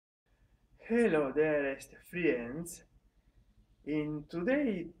Hello dearest friends, in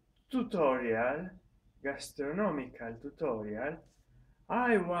today's tutorial, gastronomical tutorial,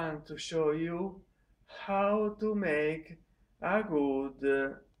 I want to show you how to make a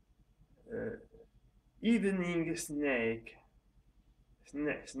good evening snack.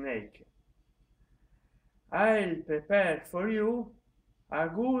 I'll prepare for you a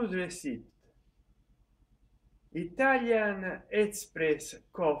good recipe: Italian express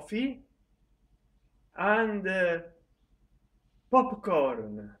coffee and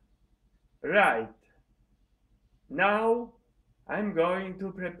popcorn. Right now I'm going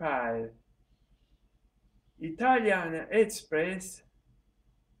to prepare Italian express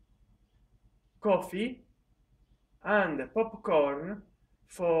coffee and popcorn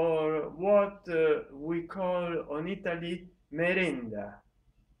for what we call on Italy merenda,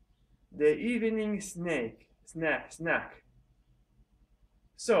 the evening snack.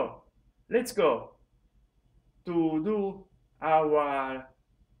 So let's go to do our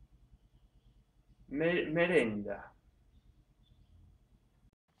merenda.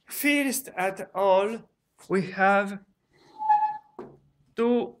 First at all, we have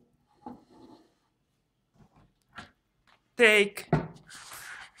to take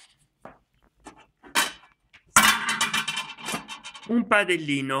un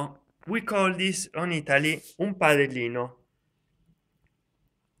padellino. We call this on Italy un padellino.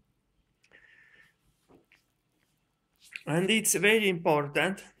 And it's very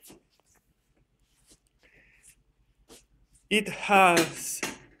important. It has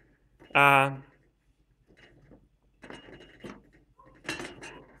a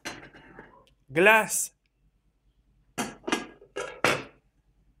glass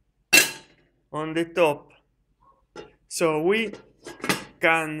on the top, so we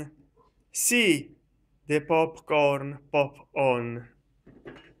can see the popcorn pop on.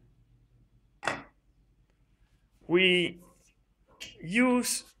 We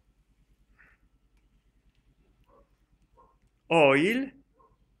use oil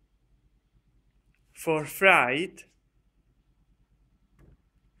for fried,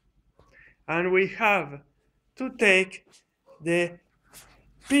 and we have to take the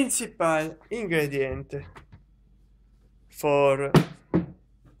principal ingredient for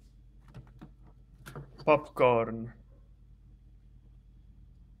popcorn: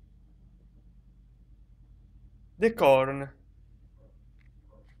 the corn.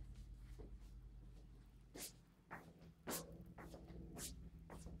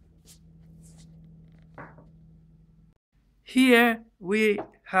 Here we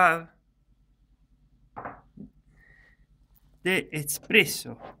have the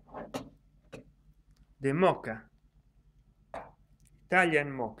espresso, the moka,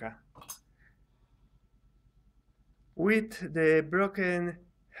 Italian moka, with the broken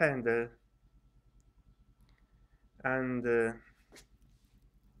handle, and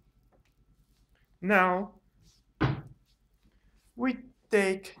now we'll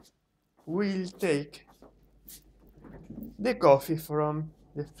take the coffee from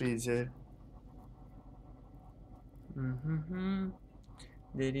the freezer.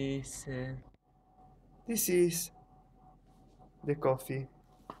 There is this is the coffee,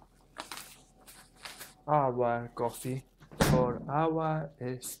 our coffee for our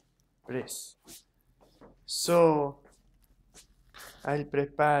espresso. So I'll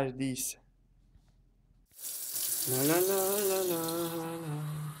prepare this. La la la la la la.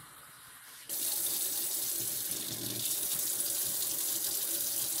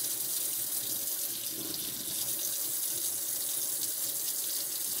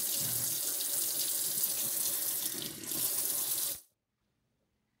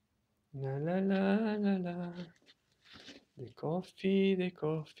 La la la la la. The coffee,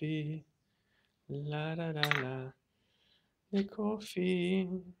 la la la la. The coffee.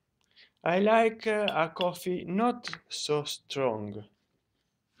 I like a coffee not so strong.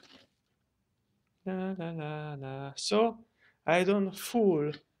 La la la la. So I don't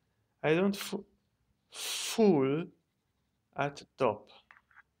full at top.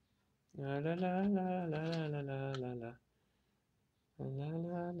 La la la la la la la la la. La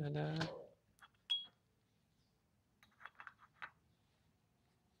la la la.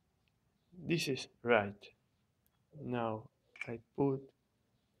 This is right. Now I put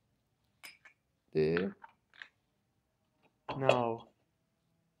the now.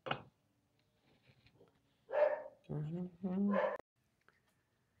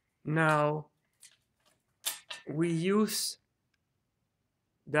 Now we use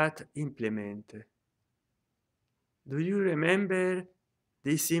that implement. Do you remember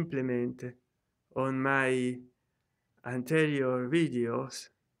this implement on my anterior videos?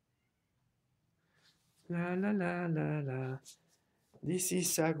 La la la la la. This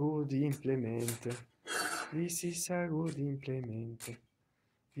is a good implement. This is a good implement.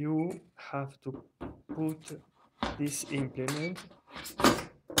 You have to put this implement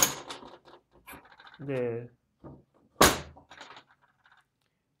there.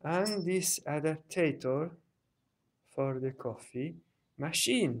 And this adapter for the coffee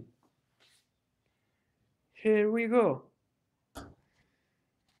machine. Here we go.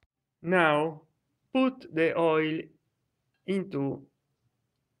 Now put the oil into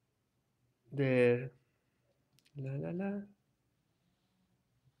the la la la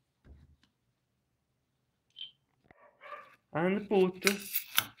and put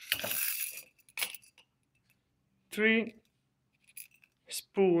 3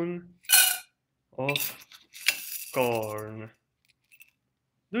 spoons of corn.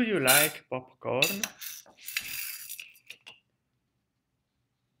 Do you like popcorn?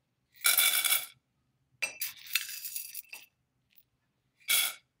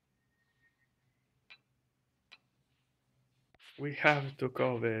 We have to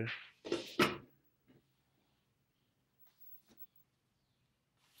cover.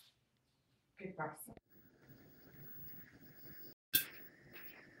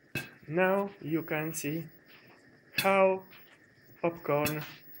 Now you can see how popcorn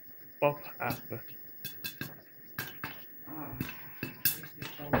pop up.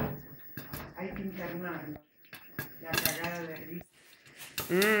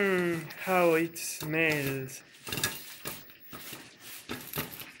 How it smells.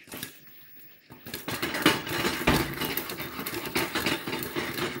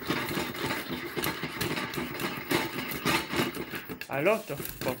 A lot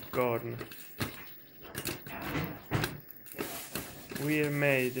of popcorn we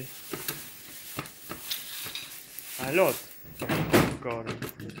made. A lot of popcorn.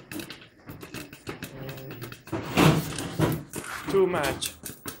 Too much,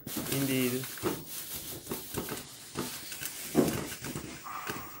 indeed.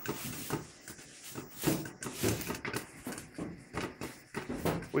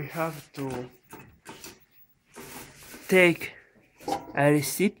 We have to take a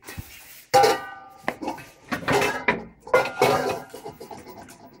receipt.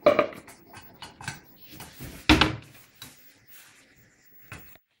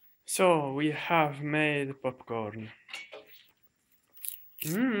 So we have made popcorn.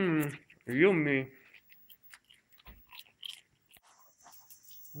 Yummy.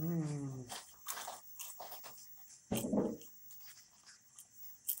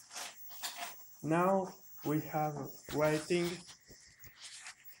 Now we have waiting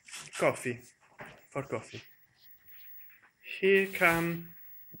coffee for coffee. Here come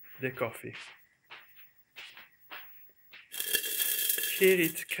the coffee. Here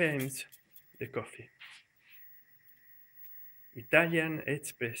it comes the coffee. Italian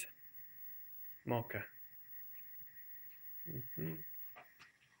espresso moka.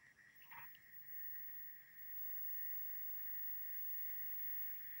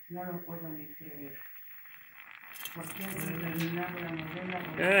 No lo puedo ni creer. ¿Por qué has determinado la novela?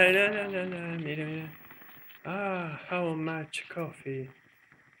 Mira, mira. Ah, how much coffee.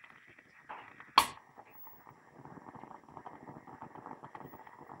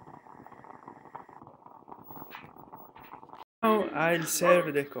 Now I'll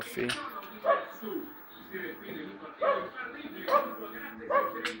serve the coffee.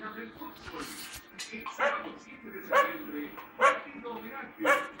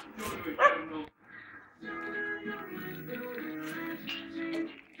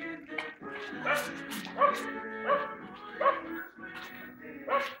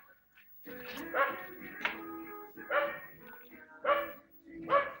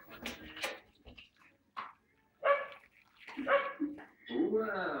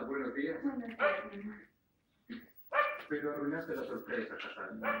 Buenos días. Pero arruinaste la sorpresa,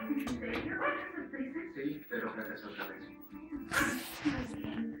 Cassandra. ¿En serio? ¿Otra sorpresa? Sí, pero fracasó otra vez.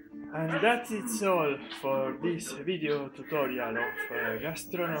 And that's it all for this video tutorial of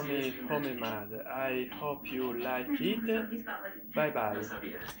gastronomy homemade. I hope you like it. Bye bye. Lo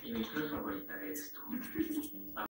sabías, y mi flor favorita eres tú.